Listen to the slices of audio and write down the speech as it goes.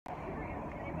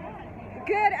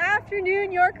Good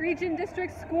afternoon, York Region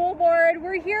District School Board.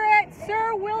 We're here at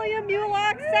Sir William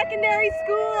Mullock Secondary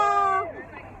School.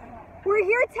 We're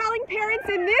here telling parents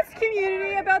in this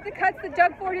community about the cuts that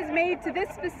Doug Ford has made to this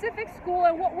specific school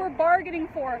and what we're bargaining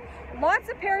for. Lots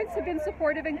of parents have been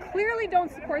supportive and clearly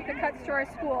don't support the cuts to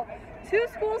our school. 2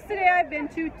 schools today I've been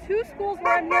to, 2 schools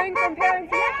where I'm hearing from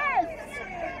parents,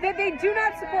 that they do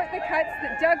not support the cuts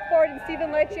that Doug Ford and Stephen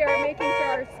Lecce are making to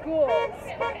our schools.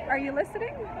 Are you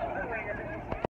listening?